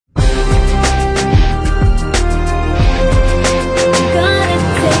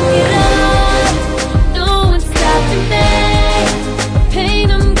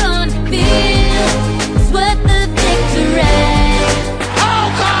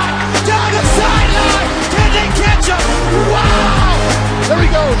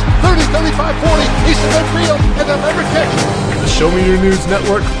throws. 30, 35, 40. He's to midfield, and they'll never catch him. The Show Me Your News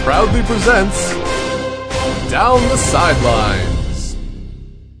Network proudly presents Down the Sidelines.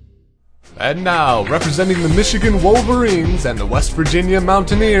 And now, representing the Michigan Wolverines and the West Virginia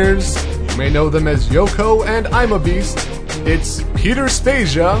Mountaineers, you may know them as Yoko and I'm a Beast, it's Peter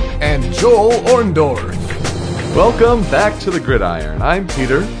Spezia and Joel Orndorff. Welcome back to the Gridiron. I'm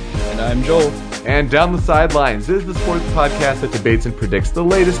Peter. And I'm Joel. And Down the Sidelines is the sports podcast that debates and predicts the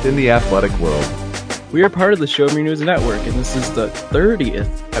latest in the athletic world. We are part of the Show Me News Network, and this is the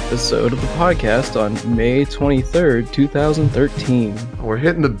 30th episode of the podcast on May 23rd, 2013. We're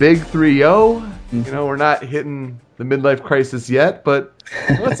hitting the big 3-0. You know, we're not hitting the midlife crisis yet, but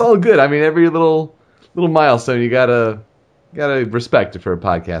it's all good. I mean, every little milestone you gotta respect it for a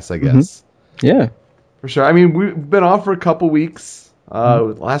podcast, I guess. Mm-hmm. Yeah. For sure. I mean, we've been off for a couple weeks.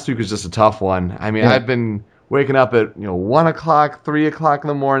 Last week was just a tough one. I mean, I've been waking up at 1 o'clock, 3 o'clock in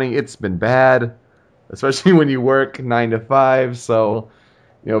the morning. It's been bad, especially when you work 9 to 5. So,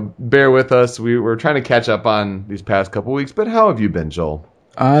 bear with us. We're trying to catch up on these past couple weeks. But how have you been, Joel?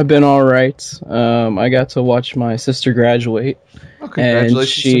 I've been all right. I got to watch my sister graduate. Oh,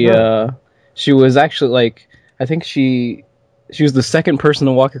 congratulations! And she was actually I think she was the second person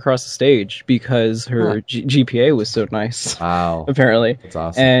to walk across the stage because her GPA was so nice. Wow. Apparently. That's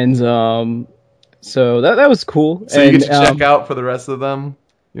awesome. And so that was cool. So you get to check out for the rest of them?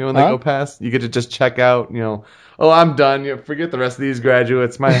 When they go past? You get to just check out, I'm done. Forget the rest of these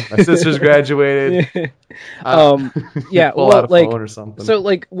graduates. My sister's graduated. Yeah. Pull out a phone or something. So,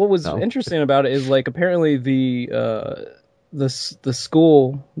 what was interesting about it is, apparently the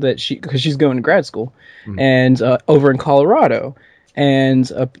school that because she's going to grad school, and over in Colorado, and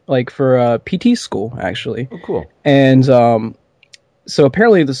for a PT school actually. Oh, cool. And so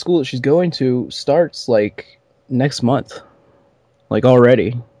apparently the school that she's going to starts next month,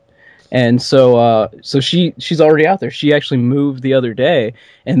 already. And so she's already out there. She actually moved the other day,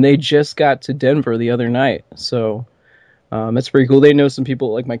 and they just got to Denver the other night. So that's pretty cool. They know some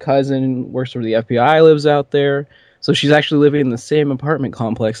people. My cousin works for the FBI, lives out there. So she's actually living in the same apartment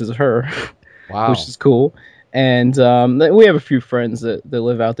complex as her. Wow. Which is cool. And we have a few friends that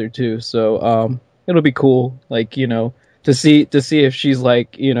live out there too. So it'll be cool, to see if she's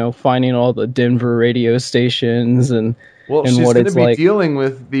finding all the Denver radio stations and she's what going it's to be dealing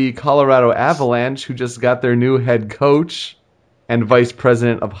with the Colorado Avalanche, who just got their new head coach and vice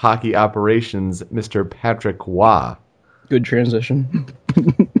president of hockey operations, Mr. Patrick Waugh. Good transition.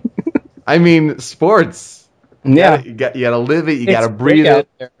 I mean, sports. Yeah, you got to live it. You got to breathe it.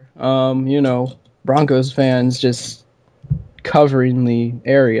 There. Broncos fans just covering the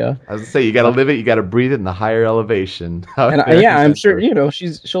area. I was gonna say, you got to live it. You got to breathe it in the higher elevation. And I'm sure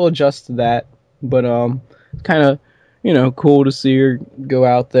she'll adjust to that. But kind of cool to see her go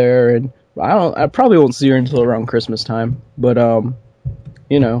out there. And I probably won't see her until around Christmas time. But I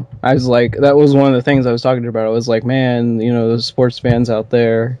was that was one of the things I was talking about. I was man, those sports fans out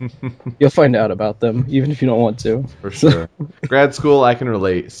there, you'll find out about them, even if you don't want to. For sure. Grad school, I can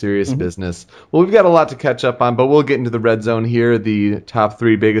relate. Serious business. Well, we've got a lot to catch up on, but we'll get into the red zone here, the top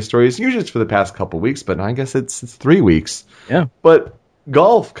 3 biggest stories. Usually it's for the past couple weeks, but I guess it's 3 weeks. Yeah. But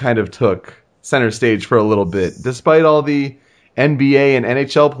golf kind of took center stage for a little bit. Despite all the NBA and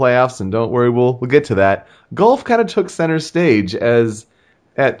NHL playoffs, and don't worry, we'll get to that, golf kind of took center stage as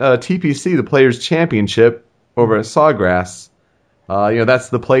at TPC, the Players' Championship over at Sawgrass. That's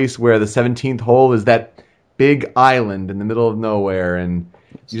the place where the 17th hole is that big island in the middle of nowhere, and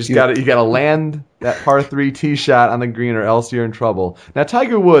you gotta land that par 3 tee shot on the green, or else you're in trouble. Now,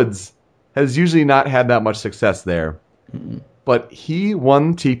 Tiger Woods has usually not had that much success there, but he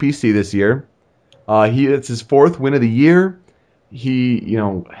won TPC this year. It's his 4th win of the year. He,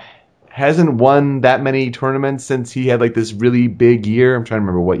 hasn't won that many tournaments since he had this really big year. I'm trying to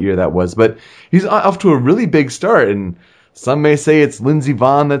remember what year that was, but he's off to a really big start. And some may say it's Lindsey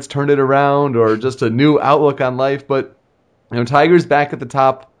Vonn that's turned it around, or just a new outlook on life. But Tiger's back at the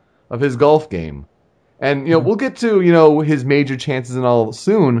top of his golf game, and we'll get to his major chances and all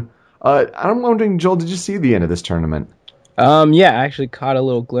soon. I'm wondering, Joel, did you see the end of this tournament? Yeah, I actually caught a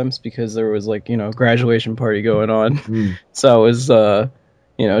little glimpse because there was graduation party going on, so I was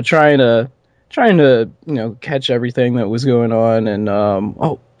trying to catch everything that was going on. And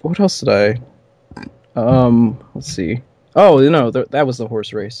what else did I let's see. That was the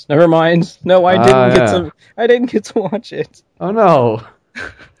horse race. Never mind. No, I didn't get to watch it. Oh no.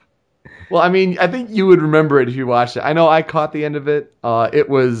 Well, I mean, I think you would remember it if you watched it. I know I caught the end of it. It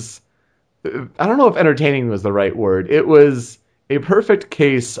was, I don't know if entertaining was the right word. It was a perfect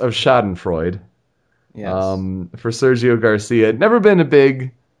case of Schadenfreude. Yes. For Sergio Garcia. Never been a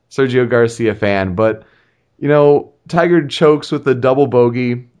big Sergio Garcia fan, but Tiger chokes with a double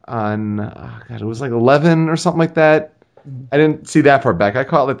bogey on it was like 11 or something like that. I didn't see that far back. I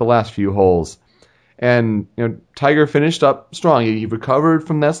caught like the last few holes, and Tiger finished up strong. He recovered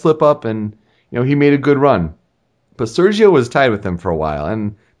from that slip up, and he made a good run. But Sergio was tied with him for a while,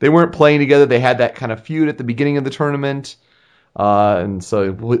 and they weren't playing together. They had that kind of feud at the beginning of the tournament, and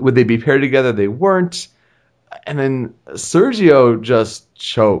so would they be paired together? They weren't. And then Sergio just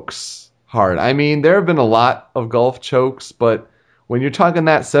chokes hard. I mean, there have been a lot of golf chokes, but when you're talking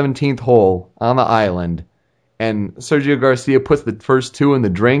that 17th hole on the island, and Sergio Garcia puts the first two in the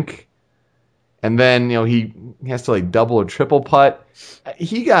drink, and then he has to like double or triple putt.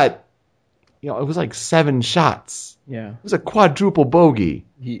 He got it was like 7 shots. Yeah, it was a quadruple bogey.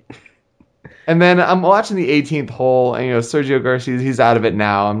 And then I'm watching the 18th hole, and Sergio Garcia, he's out of it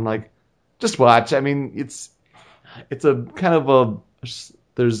now. I'm like, just watch. I mean, it's a kind of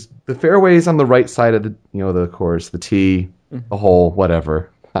there's the fairways on the right side of the course, the tee, the hole, whatever.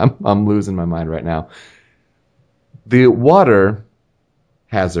 I'm losing my mind right now. The water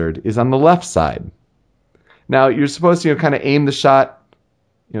hazard is on the left side. Now you're supposed to kind of aim the shot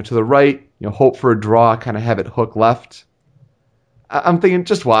to the right, hope for a draw, kind of have it hook left. I'm thinking,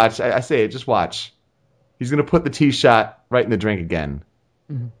 just watch. I say it, just watch. He's going to put the tee shot right in the drink again.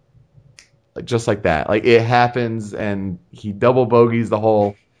 Mm-hmm. Like just like that. Like it happens, and he double bogeys the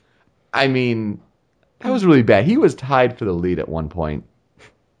hole. I mean, that was really bad. He was tied for the lead at one point.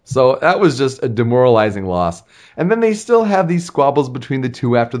 So that was just a demoralizing loss. And then they still have these squabbles between the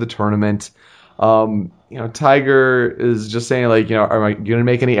two after the tournament. Tiger is just saying, like, are I going to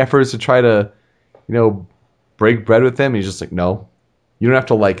make any efforts to try to, break bread with him? He's just like, no, you don't have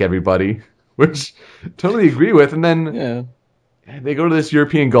to like everybody, which totally agree with. And then they go to this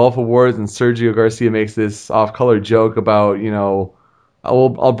European Golf Awards, and Sergio Garcia makes this off-color joke about,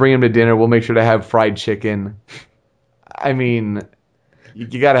 I'll bring him to dinner. We'll make sure to have fried chicken. I mean, you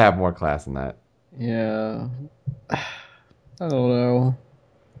got to have more class than that. Yeah. I don't know.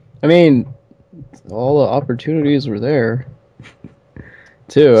 I mean, all the opportunities were there,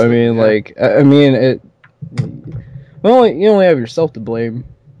 too. I mean, you only have yourself to blame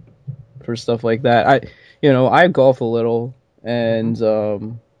for stuff like that. I golf a little, and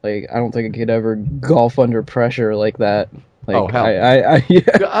I don't think I could ever golf under pressure like that. Like, oh hell!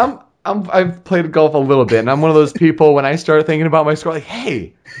 Yeah. I've played golf a little bit, and I'm one of those people when I start thinking about my score, like,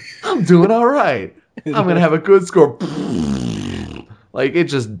 hey, I'm doing all right. I'm gonna have a good score. Like, it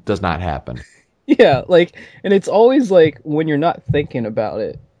just does not happen. Yeah, and it's always like when you're not thinking about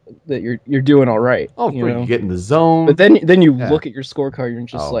it that you're doing all right. Oh, you get in the zone. But then you look at your scorecard and you're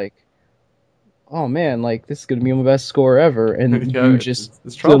just like, oh man, like this is gonna be my best score ever, and you just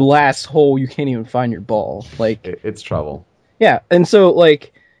it's the last hole you can't even find your ball. Like it's trouble. Yeah, and so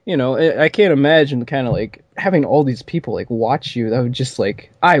I can't imagine kind of like having all these people like watch you. That would just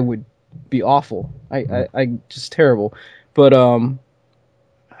I would be awful. I just terrible. But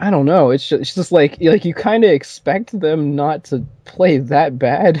I don't know. It's just like you kind of expect them not to play that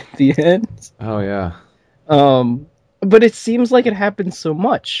bad at the end. Oh yeah. But it seems like it happens so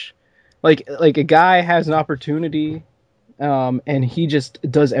much. Like a guy has an opportunity, and he just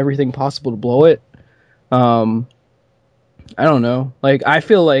does everything possible to blow it. I don't know. I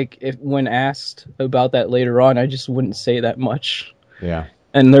feel like when asked about that later on, I just wouldn't say that much. Yeah.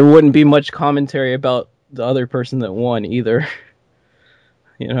 And there wouldn't be much commentary about the other person that won either.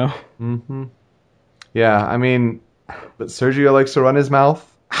 Mm-hmm. Yeah, I mean, but Sergio likes to run his mouth.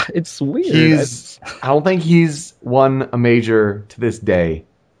 It's weird. I don't think he's won a major to this day.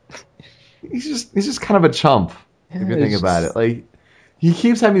 He's just kind of a chump, if you think about it. Like, he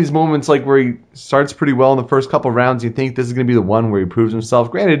keeps having these moments where he starts pretty well in the first couple rounds. You think this is going to be the one where he proves himself.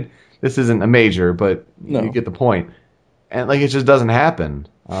 Granted, this isn't a major, but you get the point. And it just doesn't happen.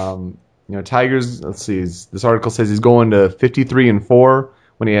 Tiger's. Let's see. This article says he's going to 53-4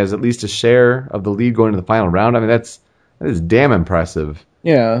 when he has at least a share of the lead going to the final round. I mean, that is damn impressive.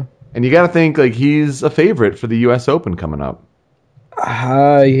 Yeah. And you got to think he's a favorite for the U.S. Open coming up.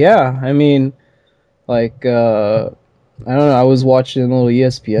 Yeah. I mean, I don't know. I was watching a little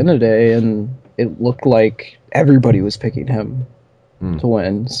ESPN today, and it looked like everybody was picking him to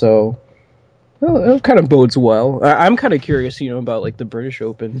win. So, it kind of bodes well. I'm kind of curious, about the British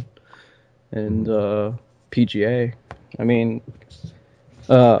Open and PGA. I mean,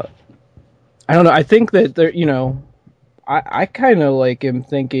 I don't know. I think that there, I kind of am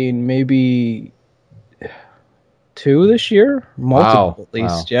thinking maybe 2 this year, multiple at least.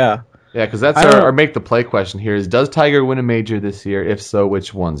 Wow. Yeah. Yeah, because that's our make the play question here is, does Tiger win a major this year? If so,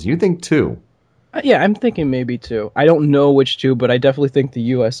 which ones? You think 2. Yeah, I'm thinking maybe two. I don't know which two, but I definitely think the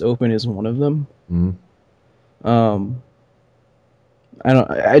U.S. Open is one of them.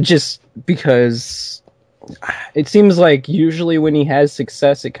 I just because it seems like usually when he has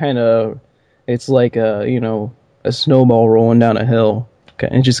success, it's like a snowball rolling down a hill.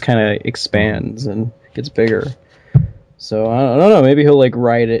 It just kind of expands and gets bigger. So I don't know. Maybe he'll like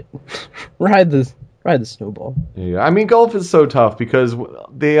ride the snowball. Yeah, I mean, golf is so tough because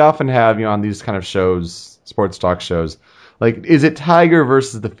they often have, on these kind of shows, sports talk shows, like, is it Tiger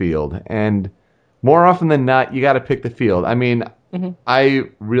versus the field? And more often than not, you got to pick the field. I mean, I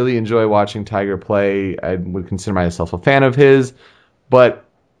really enjoy watching Tiger play. I would consider myself a fan of his. But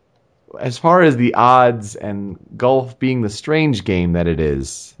as far as the odds and golf being the strange game that it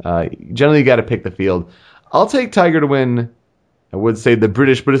is, generally you got to pick the field. I'll take Tiger to win. I would say the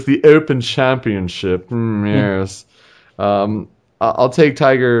British, but it's the Open Championship. Yes. I'll take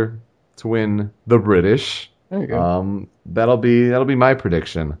Tiger to win the British. There you go. That'll be my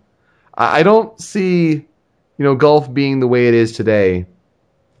prediction. I don't see, golf being the way it is today,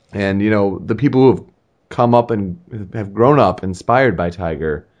 and the people who have come up and have grown up inspired by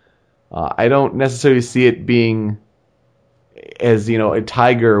Tiger. I don't necessarily see it being as a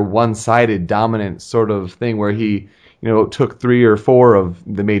Tiger one-sided dominant sort of thing where he took 3 or 4 of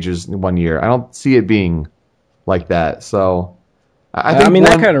the majors in 1 year. I don't see it being like that. So I think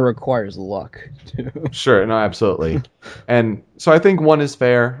that kind of requires luck too. Sure, no, absolutely. And so I think one is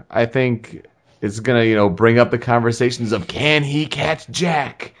fair. I think it's gonna bring up the conversations of can he catch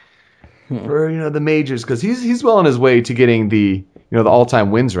Jack for the majors, because he's well on his way to getting the the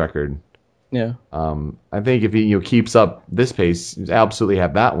all-time wins record. Yeah. I think if he keeps up this pace, he'll absolutely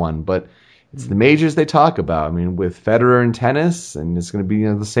have that one. But it's the majors they talk about. I mean, with Federer in tennis, and it's going to be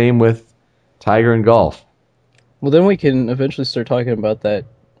the same with Tiger in golf. Well, then we can eventually start talking about that.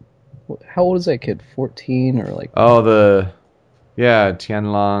 How old is that kid? 14 or like? Oh,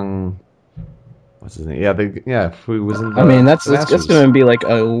 Tianlong. What's his name? Yeah, who was in. I mean, that's going to be like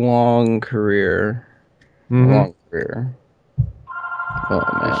a long career. Mm-hmm. Long career.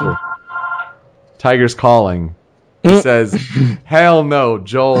 Oh man. Sure. Tiger's calling. He says, "Hell no,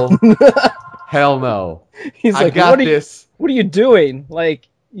 Joel. Hell no. He's I like, got this. What are you doing? Like,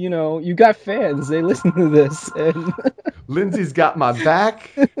 you got fans. They listen to this. And Lindsay's got my back.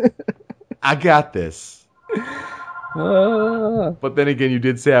 I got this." But then again, you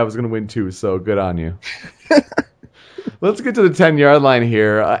did say I was going to win too, so good on you. Let's get to the 10-yard line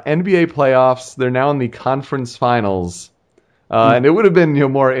here. NBA playoffs. They're now in the conference finals. And it would have been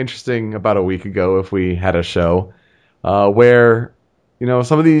more interesting about a week ago if we had a show where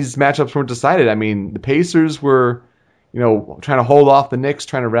some of these matchups weren't decided. I mean, the Pacers were trying to hold off the Knicks,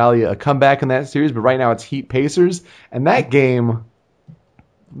 trying to rally a comeback in that series, but right now it's Heat Pacers, and that game,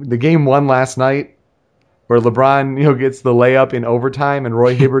 the game won last night, where LeBron gets the layup in overtime and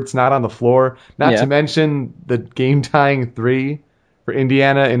Roy Hibbert's not on the floor. Not to mention the game tying 3 for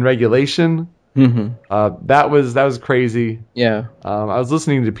Indiana in regulation. Mm-hmm. That was crazy. Yeah. I was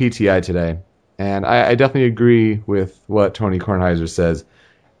listening to PTI today, and I definitely agree with what Tony Kornheiser says.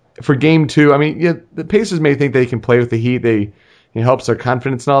 For Game 2, I mean, the Pacers may think they can play with the Heat. It helps their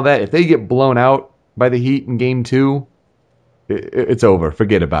confidence and all that. If they get blown out by the Heat in Game 2, it's over.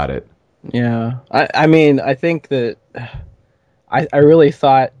 Forget about it. Yeah. I mean, I think that I really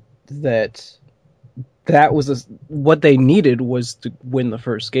thought that was what they needed was to win the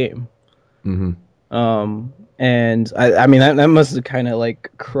first game. Mm-hmm. And I mean that must have kind of like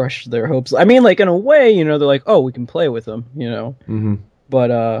crushed their hopes. I mean, like in a way, they're like, oh, we can play with them, Mm-hmm.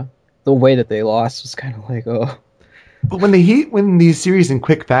 But the way that they lost was kind of like, oh. But when the Heat win these series in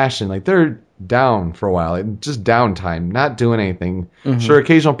quick fashion, like they're down for a while, just downtime, not doing anything. Mm-hmm. Sure,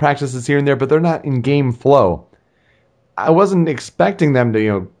 occasional practices here and there, but they're not in game flow. I wasn't expecting them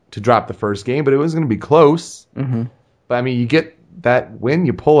to drop the first game, but it was going to be close. Mm-hmm. But I mean, you get that win,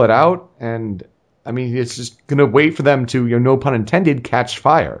 you pull it out, and I mean, it's just going to wait for them to, no pun intended, catch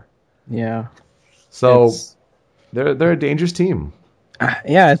fire. Yeah. So they're a dangerous team.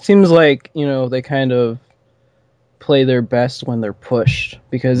 Yeah, it seems like, they kind of play their best when they're pushed,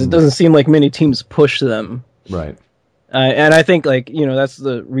 because it doesn't seem like many teams push them. Right. And I think, like, that's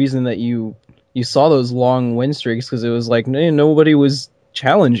the reason that you saw those long win streaks, because it was like nobody was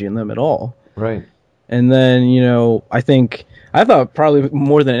challenging them at all. Right. And then, I thought probably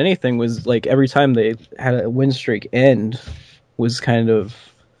more than anything was like every time they had a win streak end was kind of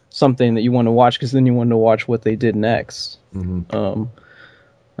something that you want to watch, because then you want to watch what they did next. Mm-hmm.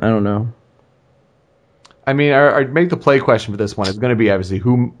 I don't know. I mean, our make the play question for this one is going to be obviously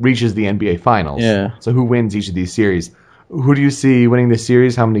who reaches the NBA Finals. Yeah. So who wins each of these series? Who do you see winning this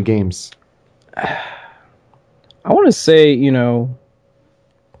series? How many games? I want to say,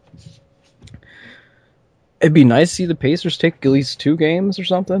 it'd be nice to see the Pacers take at least 2 games or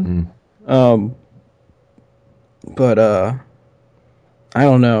something. But I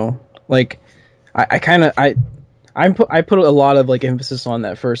don't know. Like, I put a lot of like emphasis on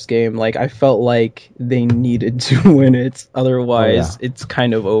that first game. Like, I felt like they needed to win it, otherwise it's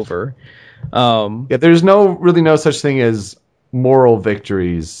kind of over. There's really no such thing as moral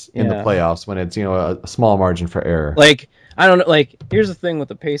victories in the playoffs when it's a small margin for error. Like, I don't know. Like, here's the thing with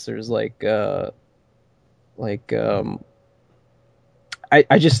the Pacers. I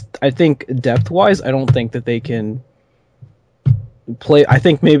think depth wise, I don't think that they can play. I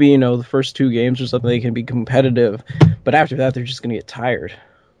think maybe the first 2 games or something they can be competitive, but after that they're just gonna get tired.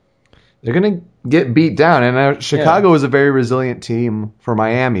 They're gonna get beat down, and Chicago is a very resilient team for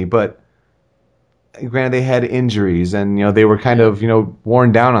Miami, but granted they had injuries and they were kind of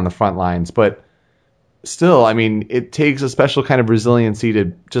worn down on the front lines, but still, I mean, it takes a special kind of resiliency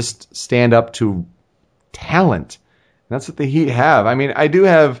to just stand up to talent. And that's what the Heat have. I mean, I do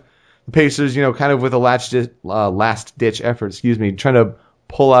have the Pacers, kind of with a last ditch effort, trying to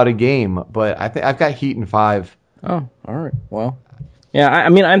pull out a game, but I've got Heat in 5. Oh, all right. Well, yeah, I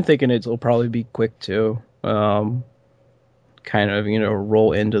mean, I'm thinking it'll probably be quick too. Kind of,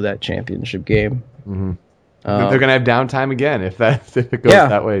 roll into that championship game. Mm-hmm. They're gonna have downtime again if it goes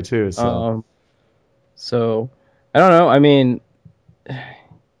that way too. So, I don't know. I mean,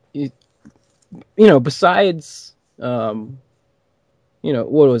 besides, what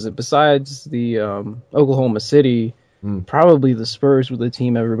was it? Besides the Oklahoma City, probably the Spurs were the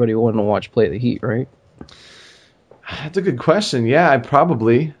team everybody wanted to watch play the Heat, right? That's a good question. Yeah,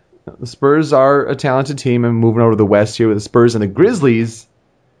 probably. The Spurs are a talented team, and moving over to the West here with the Spurs and the Grizzlies.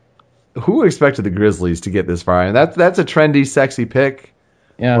 Who expected the Grizzlies to get this far? And that's a trendy, sexy pick.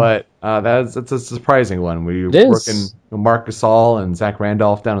 Yeah, but that's a surprising one. We're working Marc Gasol and Zach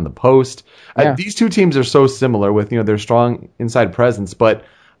Randolph down in the post. These two teams are so similar with their strong inside presence, but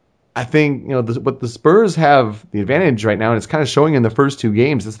I think what the Spurs have the advantage right now, and it's kind of showing in the first 2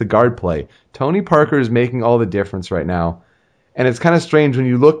 games. It's the guard play. Tony Parker is making all the difference right now, and it's kind of strange when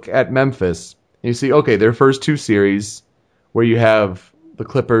you look at Memphis and you see their first 2 series where you have the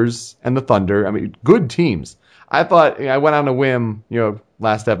Clippers and the Thunder. I mean, good teams. I thought I went on a whim,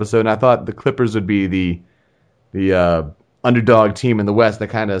 last episode, and I thought the Clippers would be the underdog team in the West that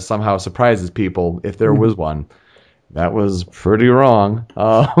kind of somehow surprises people if there was one. That was pretty wrong.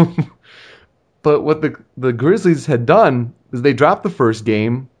 But what the Grizzlies had done is they dropped the first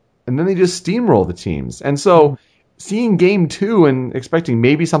game, and then they just steamroll the teams. And so seeing game 2 and expecting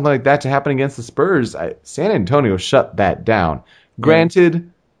maybe something like that to happen against the Spurs, San Antonio shut that down.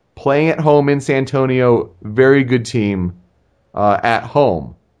 Granted, playing at home in San Antonio, very good team at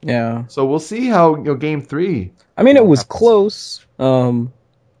home. Yeah. So we'll see how game 3. I mean, it was close. Well,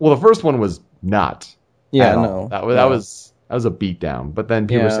 the first one was not. Yeah, no. That was a beatdown. But then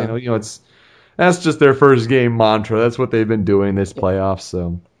people were saying, that's just their first game mantra. That's what they've been doing this playoffs.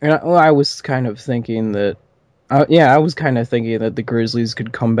 So. And I was kind of thinking that. I was kind of thinking that the Grizzlies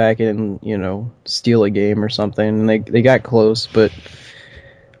could come back and steal a game or something. And they got close, but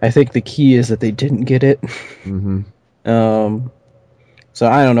I think the key is that they didn't get it. Mm-hmm. So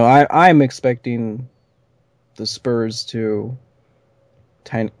I don't know. I'm expecting the Spurs to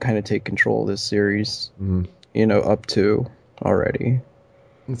kind of take control of this series. Up to already.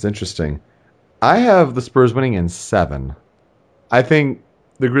 It's interesting. I have the Spurs winning in 7. I think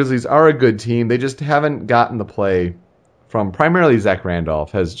the Grizzlies are a good team. They just haven't gotten the play from primarily Zach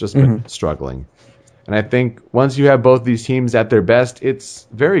Randolph has just been struggling. And I think once you have both these teams at their best, it's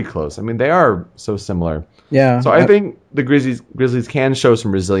very close. I mean, they are so similar. Yeah. So I think the Grizzlies can show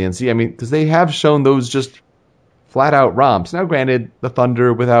some resiliency. I mean, because they have shown those just flat out romps. Now, granted, the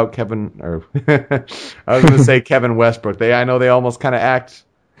Thunder without Kevin, or I was going to say Kevin Westbrook. I know they almost kind of act,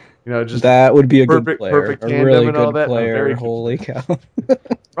 just that would be a good player, perfect a really good all that. player. Holy cow!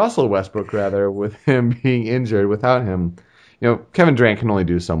 Russell Westbrook, rather, with him being injured. Without him, Kevin Durant can only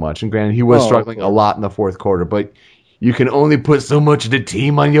do so much. And granted, he was struggling a lot in the fourth quarter, but you can only put so much of the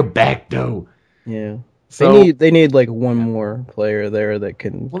team on your back, though. Yeah. So, they need like one more player there that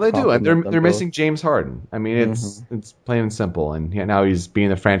can. Well, they do, and they're missing James Harden. I mean, it's plain and simple. And now he's being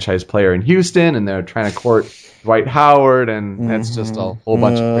the franchise player in Houston, and they're trying to court Dwight Howard, and that's just a whole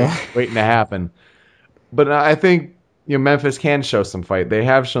bunch of waiting to happen. But I think Memphis can show some fight. They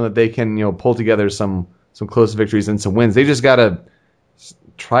have shown that they can pull together some close victories and some wins. They just gotta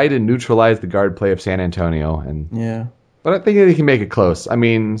try to neutralize the guard play of San Antonio, but I think they can make it close. I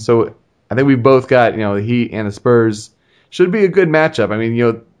mean, so. I think we've both got, the Heat and the Spurs. Should be a good matchup. I mean,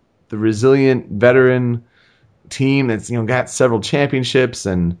 the resilient veteran team that's got several championships,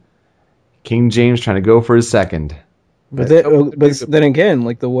 and King James trying to go for his second. But then again,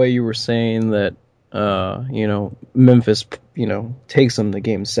 like the way you were saying that, Memphis, takes them to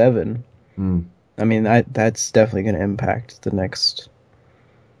Game 7. I mean, that's definitely going to impact the next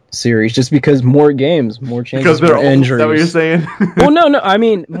series, just because more games, more chances for injuries. Is that what you're saying? Well, no, I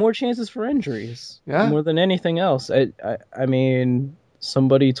mean more chances for injuries. Yeah. More than anything else. I mean,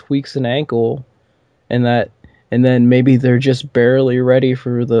 somebody tweaks an ankle, and then maybe they're just barely ready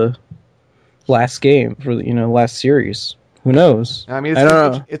for the last game, for the last series. Who knows? I mean,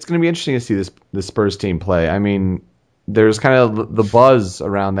 it's going to be interesting to see this Spurs team play. I mean, there's kind of the buzz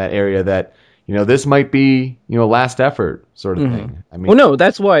around that area that this might be last effort sort of thing. I mean, well, no,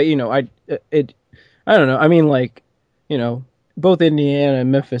 that's why I don't know. I mean, like both Indiana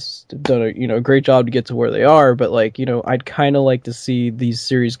and Memphis have done a great job to get to where they are, but I'd kind of like to see these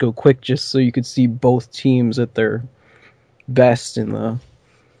series go quick, just so you could see both teams at their best in the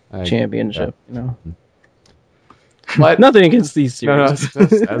championship. But nothing against these series. No,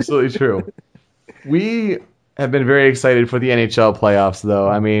 that's absolutely true. We have been very excited for the NHL playoffs, though.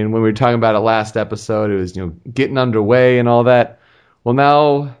 I mean, when we were talking about it last episode, it was getting underway and all that. Well,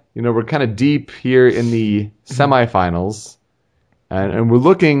 now we're kind of deep here in the semifinals, and we're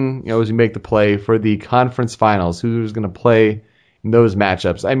looking as we make the play for the conference finals. Who's going to play in those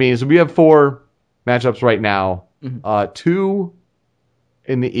matchups? I mean, so we have 4 matchups right now. 2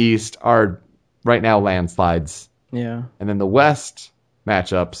 in the East are right now landslides. Yeah. And then the West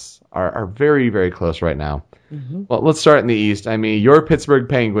matchups are very, very close right now. Well, let's start in the East. I mean, your Pittsburgh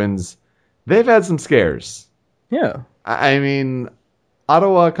Penguins, they've had some scares. Yeah. I mean,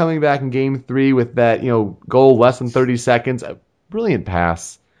 Ottawa coming back in Game 3 with that, goal less than 30 seconds, a brilliant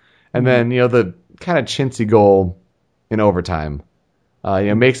pass. And then, the kind of chintzy goal in overtime.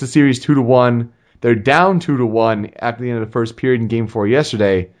 Makes the series 2-1. They're down 2-1 after the end of the first period in Game 4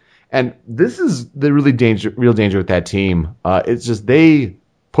 yesterday. And this is the real danger with that team. It's just they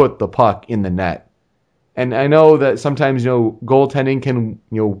put the puck in the net. And I know that sometimes, goaltending can,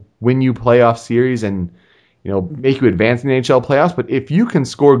 win you playoff series and, make you advance in the NHL playoffs. But if you can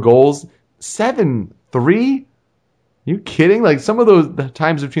score goals 7-3, you kidding? Like, some of the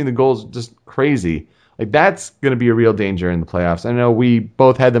times between the goals, just crazy. Like, that's going to be a real danger in the playoffs. I know we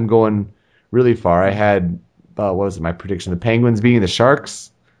both had them going really far. I had, what was it, my prediction? The Penguins beating the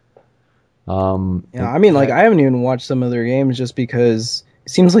Sharks. I mean, I haven't even watched some of their games just because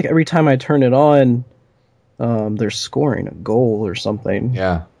it seems like every time I turn it on, they're scoring a goal or something.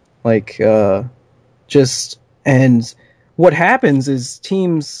 Yeah. And what happens is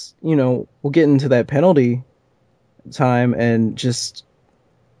teams, will get into that penalty time and just,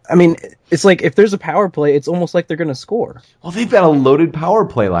 I mean, it's like if there's a power play, it's almost like they're going to score. Well, they've got a loaded power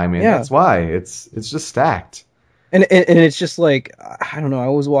play line, man. Yeah. That's why. It's just stacked. And it's just like, I don't know, I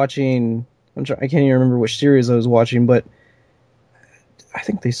was watching, I can't even remember which series I was watching, but I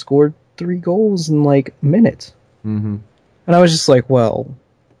think they scored 3 goals in a minute. Mm-hmm. And I was just like, well,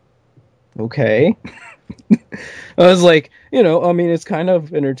 okay. I was like, I mean, it's kind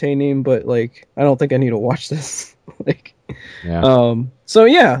of entertaining, but I don't think I need to watch this. Yeah. So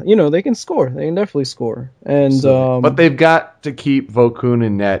yeah, they can score. They can definitely score. And but they've got to keep Vokun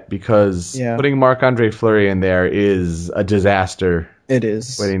in net because putting Marc-Andre Fleury in there is a disaster. It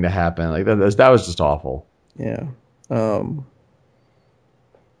is waiting to happen. That was just awful. Yeah.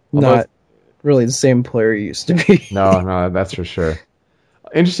 Not really the same player he used to be. No, that's for sure.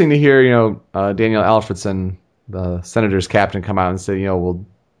 Interesting to hear, Daniel Alfredsson, the Senators captain, come out and say, well,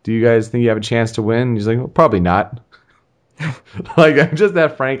 do you guys think you have a chance to win? And he's like, well, probably not. Just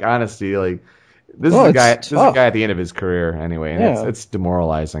that frank honesty. This is a guy at the end of his career anyway, and it's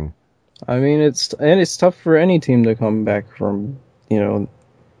demoralizing. I mean, it's tough for any team to come back from 2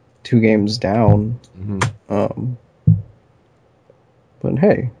 games down. Mm-hmm. But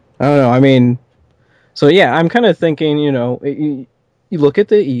hey, I don't know. I mean, so yeah, I'm kind of thinking, you look at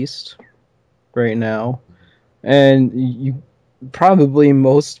the East right now, and you probably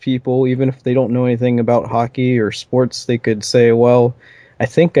most people, even if they don't know anything about hockey or sports, they could say, well, I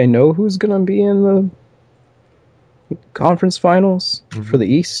think I know who's going to be in the conference finals for the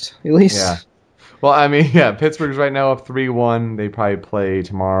East, at least. Yeah. Well, I mean, Pittsburgh's right now up 3-1. They probably play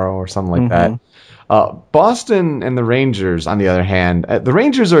tomorrow or something like that. Boston and the Rangers, on the other hand, the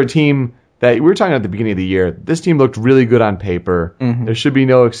Rangers are a team that we were talking at the beginning of the year. This team looked really good on paper. Mm-hmm. There should be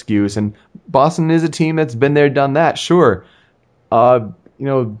no excuse. And Boston is a team that's been there, done that. Sure.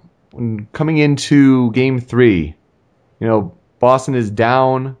 When coming into Game 3, Boston is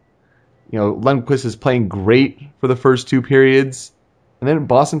down. Lundqvist is playing great for the first 2 periods. And then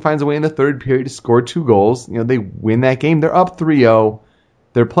Boston finds a way in the third period to score 2 goals. They win that game. They're up 3-0.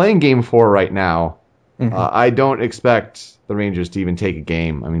 They're playing game 4 right now. I don't expect the Rangers to even take a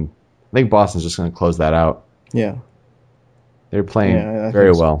game. I think Boston's just going to close that out. Yeah. They're playing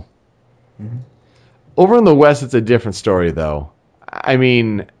very well. Mm-hmm. Over in the West, it's a different story, though.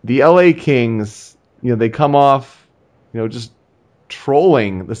 The LA Kings, they come off, just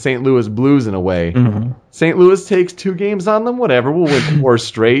trolling the St. Louis Blues in a way. Mm-hmm. St. Louis takes 2 games on them, whatever. We'll win 4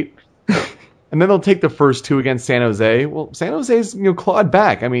 straight. And then they'll take the first 2 against San Jose. Well, San Jose's, clawed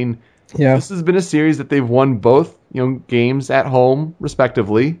back. This has been a series that they've won both, games at home,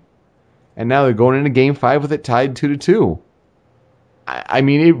 respectively. And now they're going into Game 5 with it tied 2-2.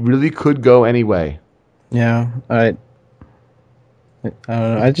 It really could go any way. Yeah, I don't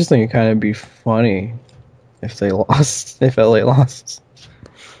know. I just think it kind of be funny if they lost, if LA lost.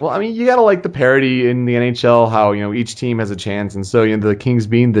 Well, you gotta like the parity in the NHL, how each team has a chance, and so the Kings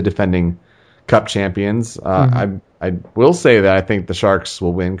being the defending Cup champions, I will say that I think the Sharks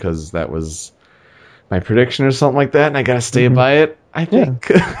will win because that was my prediction or something like that, and I gotta stay by it. I think.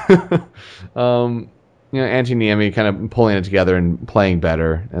 Antti Niemi kind of pulling it together and playing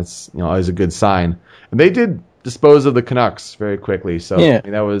better. That's always a good sign. And they did dispose of the Canucks very quickly, so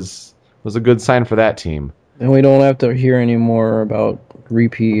that was a good sign for that team. And we don't have to hear any more about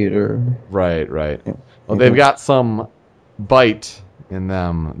repeat or... Right. Well, they've got some bite in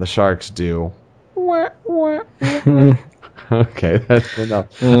them, the Sharks do. Okay, that's enough.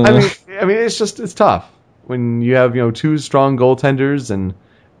 It's tough when you have 2 strong goaltenders, and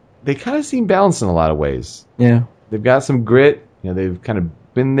they kind of seem balanced in a lot of ways. Yeah, they've got some grit. They've kind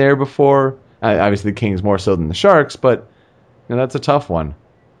of been there before. Obviously, the Kings more so than the Sharks, but that's a tough one.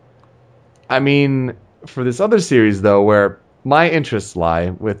 For this other series, though, where my interests lie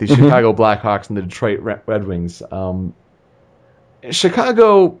with the Chicago Blackhawks and the Detroit Red Wings,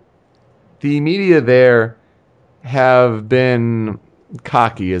 Chicago, the media there have been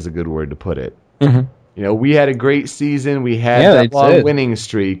cocky, is a good word to put it. Mm-hmm. We had a great season. We had that long winning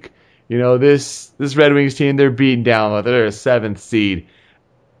streak. This Red Wings team, they're beaten down. They're a 7th seed.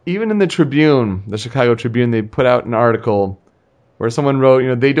 Even in the Tribune, the Chicago Tribune, they put out an article where someone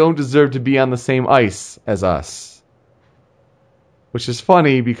wrote, they don't deserve to be on the same ice as us. Which is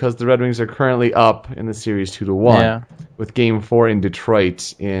funny because the Red Wings are currently up in the series 2-1 with Game 4 in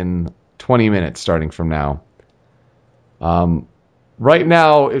Detroit in 20 minutes starting from now. Right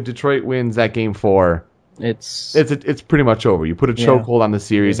now, if Detroit wins that Game 4, it's pretty much over. You put a chokehold on the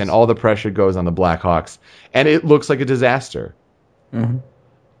series, and all the pressure goes on the Blackhawks, and it looks like a disaster. Mm-hmm.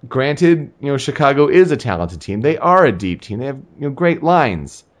 Granted, Chicago is a talented team. They are a deep team. They have great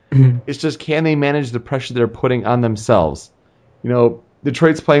lines. Mm-hmm. It's just, can they manage the pressure they're putting on themselves?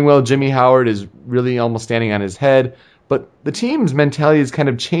 Detroit's playing well. Jimmy Howard is really almost standing on his head, but the team's mentality has kind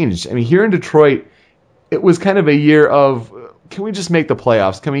of changed. Here in Detroit, it was kind of a year of, can we just make the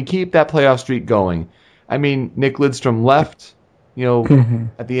playoffs? Can we keep that playoff streak going? Nick Lidstrom left,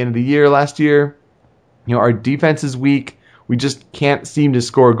 at the end of the year last year. Our defense is weak. We just can't seem to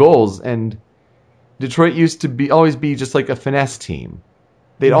score goals. And Detroit used to always be just like a finesse team.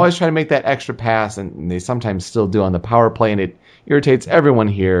 They'd always try to make that extra pass, and they sometimes still do on the power play, and it irritates everyone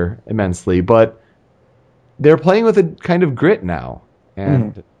here immensely. But they're playing with a kind of grit now,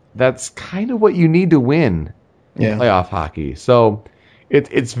 and that's kind of what you need to win in playoff hockey. So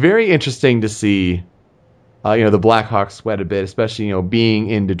it's very interesting to see, the Blackhawks sweat a bit, especially being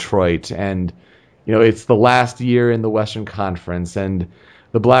in Detroit, and it's the last year in the Western Conference, and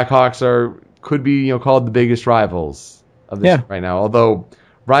the Blackhawks could be called the biggest rivals of this right now. Although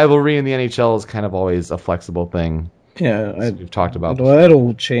rivalry in the NHL is kind of always a flexible thing. Yeah, we've talked about. Well,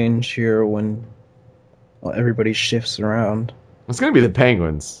 that'll change here when everybody shifts around. It's going to be the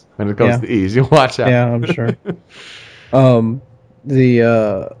Penguins when it comes to the East. You'll watch out. Yeah, I'm sure. I don't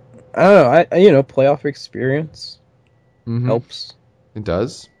know. Playoff experience helps. It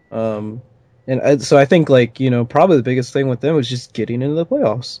does. And so I think, probably the biggest thing with them was just getting into the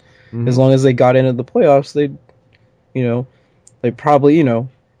playoffs. Mm-hmm. As long as they got into the playoffs, they probably,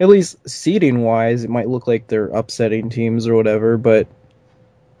 at least seeding wise, it might look like they're upsetting teams or whatever. But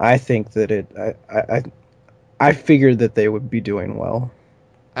I think that I figured that they would be doing well.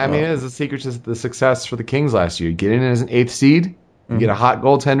 It is the secret to the success for the Kings last year. You get in as an 8th seed, you get a hot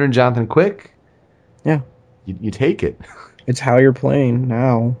goaltender in Jonathan Quick. Yeah, you take it. It's how you're playing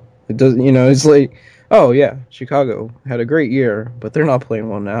now. It does, it's like, oh yeah, Chicago had a great year, but they're not playing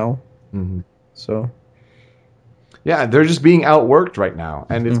well now. Mm-hmm. So, yeah, they're just being outworked right now,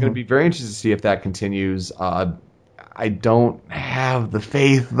 and it's going to be very interesting to see if that continues. I don't have the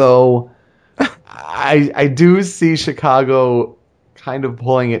faith, though. I do see Chicago kind of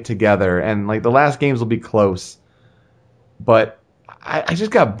pulling it together, and like the last games will be close. But I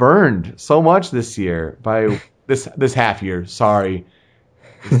just got burned so much this year by this half year. Sorry,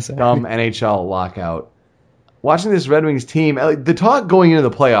 this dumb NHL lockout. Watching this Red Wings team, the talk going into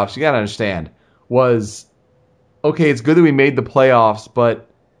the playoffs, you gotta understand, was okay. It's good that we made the playoffs, but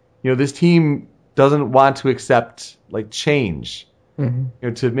this team doesn't want to accept like change.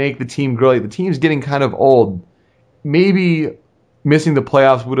 To make the team grow. Like, the team's getting kind of old. Maybe missing the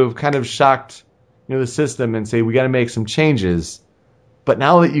playoffs would have kind of shocked the system and say we got to make some changes. But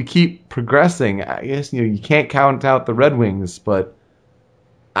now that you keep progressing, I guess you can't count out the Red Wings. But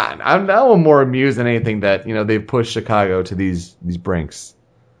I'm now more amused than anything that they've pushed Chicago to these brinks.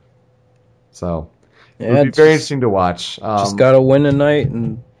 So it would be very interesting to watch. Just gotta win tonight,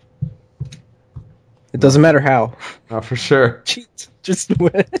 and it doesn't matter how. For sure. Cheat. Just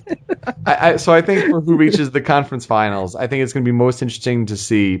win. So I think for who reaches the conference finals, I think it's going to be most interesting to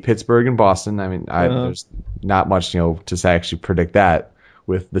see Pittsburgh and Boston. I mean, there's not much, to actually predict that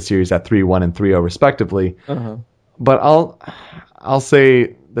with the series at 3-1 and 3-0 respectively. But I'll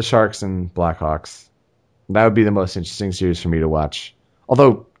say the Sharks and Blackhawks. That would be the most interesting series for me to watch.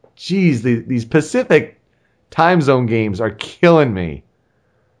 Although, geez, these Pacific time zone games are killing me.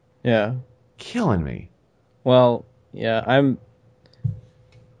 Yeah. Killing me. Well, yeah, I'm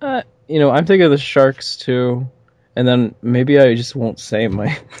thinking of the Sharks too, and then maybe I just won't say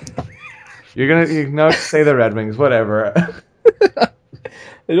my. You're gonna say the Red Wings, whatever. I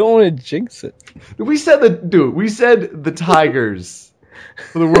don't want to jinx it. We said the Tigers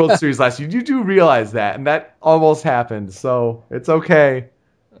for the World Series last year. You do realize that, and that almost happened. So it's okay.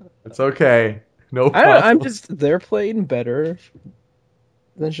 It's okay. No problem. They're playing better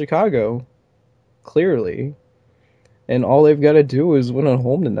than Chicago, clearly. And all they've got to do is win at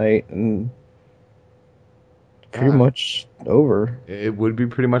home tonight, and pretty much over. It would be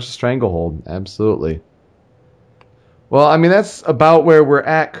pretty much a stranglehold, absolutely. Well, I mean, that's about where we're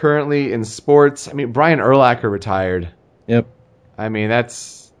at currently in sports. I mean, Brian Urlacher retired. Yep. I mean,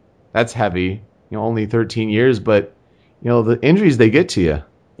 that's heavy. Only 13 years, but the injuries they get to you.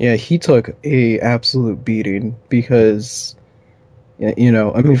 Yeah, he took a absolute beating because. I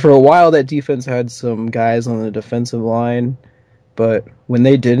mean, for a while that defense had some guys on the defensive line, but when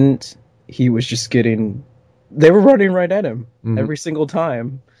they didn't, he was just they were running right at him every single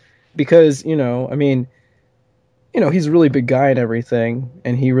time. Because, I mean, he's a really big guy and everything,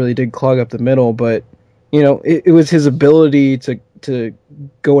 and he really did clog up the middle, but, it was his ability to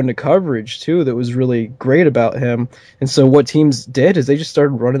go into coverage, too, that was really great about him. And so what teams did is they just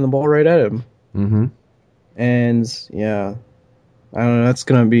started running the ball right at him. Mm-hmm. And, yeah. I don't know. That's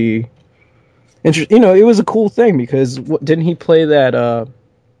gonna be interesting. It was a cool thing because didn't he play that?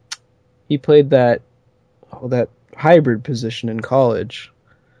 He played that hybrid position in college.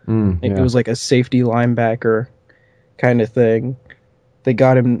 I think it was like a safety linebacker kind of thing. They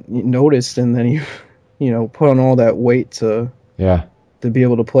got him noticed, and then he, put on all that weight to be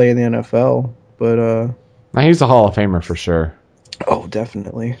able to play in the NFL. But now he's a Hall of Famer for sure. Oh,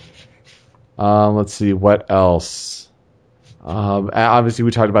 definitely. Let's see what else. Obviously,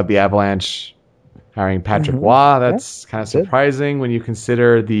 we talked about the Avalanche hiring Patrick Waugh. That's kind of surprising when you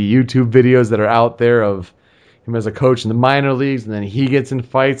consider the YouTube videos that are out there of him as a coach in the minor leagues, and then he gets in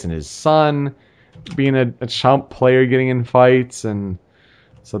fights, and his son being a chump player getting in fights, and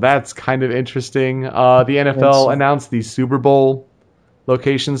so that's kind of interesting. The NFL announced the Super Bowl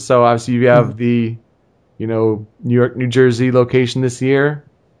locations, so obviously you have the New York, New Jersey location this year.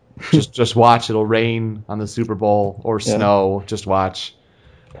 Just watch. It'll rain on the Super Bowl or snow. Just watch.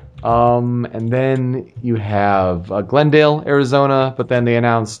 And then you have Glendale, Arizona, but then they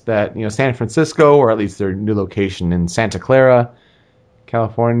announced that San Francisco, or at least their new location in Santa Clara,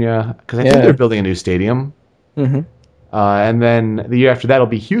 California, because I think they're building a new stadium. And then the year after that will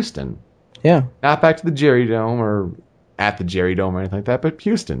be Houston. Yeah. Not back to the Jerry Dome or at the Jerry Dome or anything like that, but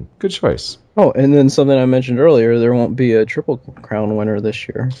Houston. Good choice. Oh, and then something I mentioned earlier, there won't be a Triple Crown winner this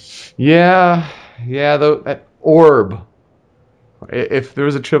year. Yeah, that Orb. If there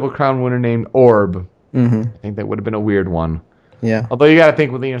was a Triple Crown winner named Orb, I think that would have been a weird one. Yeah. Although you got to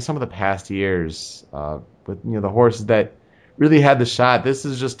think with some of the past years, with the horses that really had the shot, this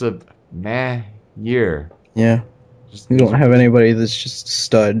is just a meh year. Yeah. You don't have anybody that's just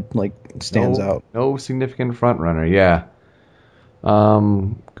stud, stands out. No significant front runner, yeah.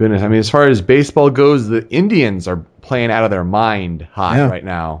 Goodness, I mean, as far as baseball goes, the Indians are playing out of their mind hot right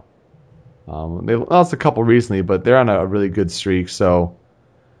now. They lost a couple recently, but they're on a really good streak, so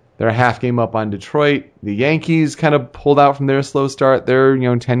they're a half game up on Detroit. The Yankees kind of pulled out from their slow start. They're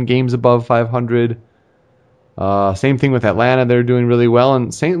 10 games above 500. Same thing with Atlanta. They're doing really well.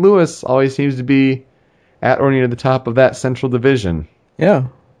 And St. Louis always seems to be at or near the top of that Central Division. Yeah.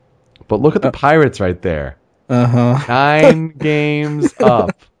 But look at the Pirates right there. 9 games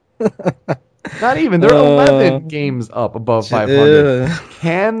up. Not even. They're 11 games up above 500.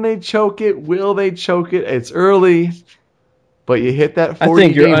 Can they choke it? Will they choke it? It's early. But you hit that 40 I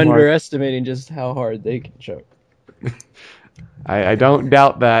think you're game mark. underestimating just how hard they can choke. I don't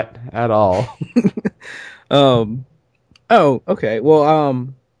doubt that at all. Oh, okay.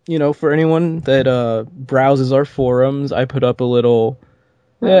 Well, for anyone that browses our forums, I put up a little.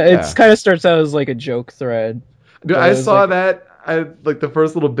 It kind of starts out as like a joke thread. Dude, I saw that. I like the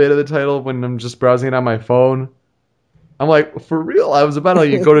first little bit of the title when I'm just browsing it on my phone. I'm like, for real? I was about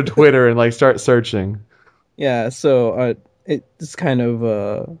to go to Twitter and like start searching. Yeah, so it's kind of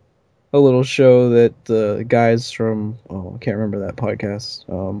a little show that the guys from I can't remember that podcast.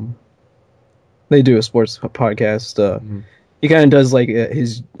 They do a sports podcast. He kind of does like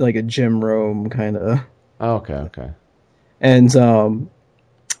his like a Jim Rome kind of. Oh, okay. And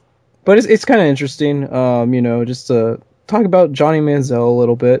but it's kind of interesting. Just to talk about Johnny Manziel a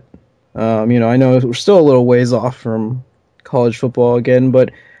little bit. I know we're still a little ways off from college football again,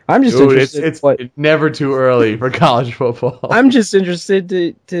 but I'm just interested. It's never too early for college football. I'm just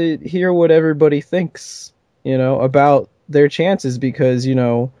interested to hear what everybody thinks, about their chances because,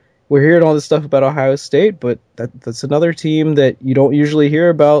 we're hearing all this stuff about Ohio State, but that's another team that you don't usually hear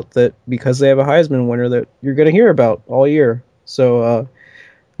about that because they have a Heisman winner that you're going to hear about all year. So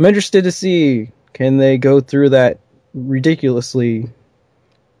I'm interested to see, can they go through that redonkulously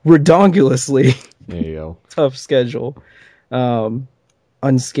there you go. tough schedule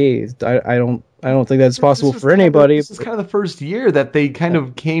unscathed. I don't think that's possible for anybody. This is kind of the first year that they kind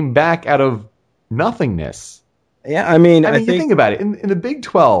of came back out of nothingness. Yeah, I mean, you think about it. In the Big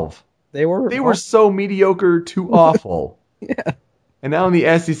 12, they were so mediocre to awful. Yeah. And now in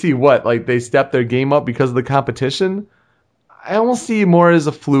the SEC, like they stepped their game up because of the competition? I almost see more as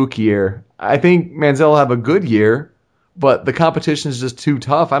a fluke year. I think Manziel will have a good year, but the competition is just too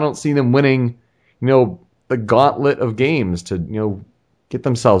tough. I don't see them winning, the gauntlet of games to, get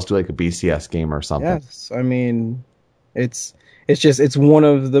themselves to like a BCS game or something. Yes, I mean, it's one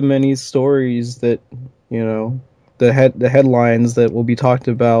of the many stories that, the headlines that will be talked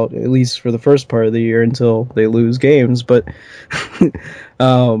about at least for the first part of the year until they lose games. But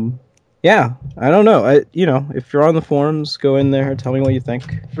yeah, I don't know. If you're on the forums, go in there, tell me what you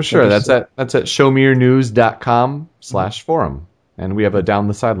think. For sure. That's at showmeyournews.com/forum. And we have a down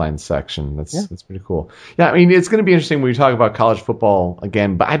the sidelines section. That's pretty cool. Yeah, I mean, it's going to be interesting when we talk about college football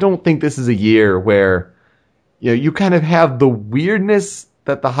again, but I don't think this is a year where you kind of have the weirdness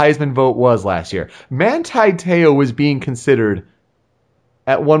that the Heisman vote was last year. Manti Te'o was being considered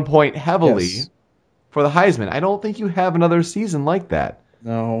at one point heavily for the Heisman. I don't think you have another season like that.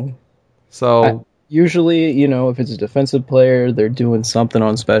 No. So usually, if it's a defensive player, they're doing something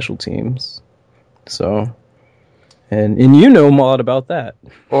on special teams. So, and you know a lot about that.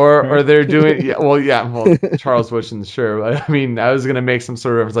 Or they're doing Charles Woodson, sure. But I mean, I was gonna make some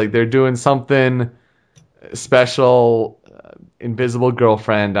sort of reference like they're doing something special. Invisible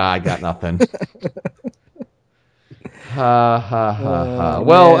girlfriend. I got nothing.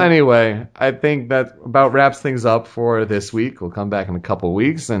 Well, anyway, I think that about wraps things up for this week. We'll come back in a couple of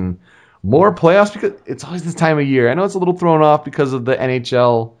weeks and more playoffs because it's always this time of year. I know it's a little thrown off because of the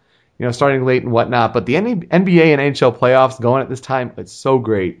NHL, starting late and whatnot, but the NBA and NHL playoffs going at this time, it's so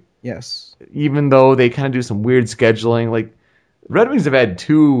great. Yes. Even though they kind of do some weird scheduling, like Red Wings have had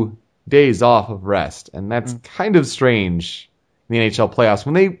 2 days off of rest, and that's kind of strange in the NHL playoffs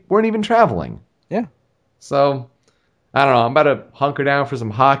when they weren't even traveling. Yeah. So, I don't know. I'm about to hunker down for some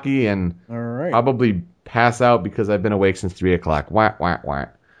hockey and probably pass out because I've been awake since 3 o'clock. Wah, wah, wah.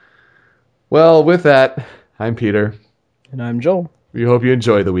 Well, with that, I'm Peter. And I'm Joel. We hope you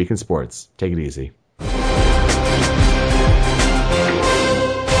enjoy the week in sports. Take it easy.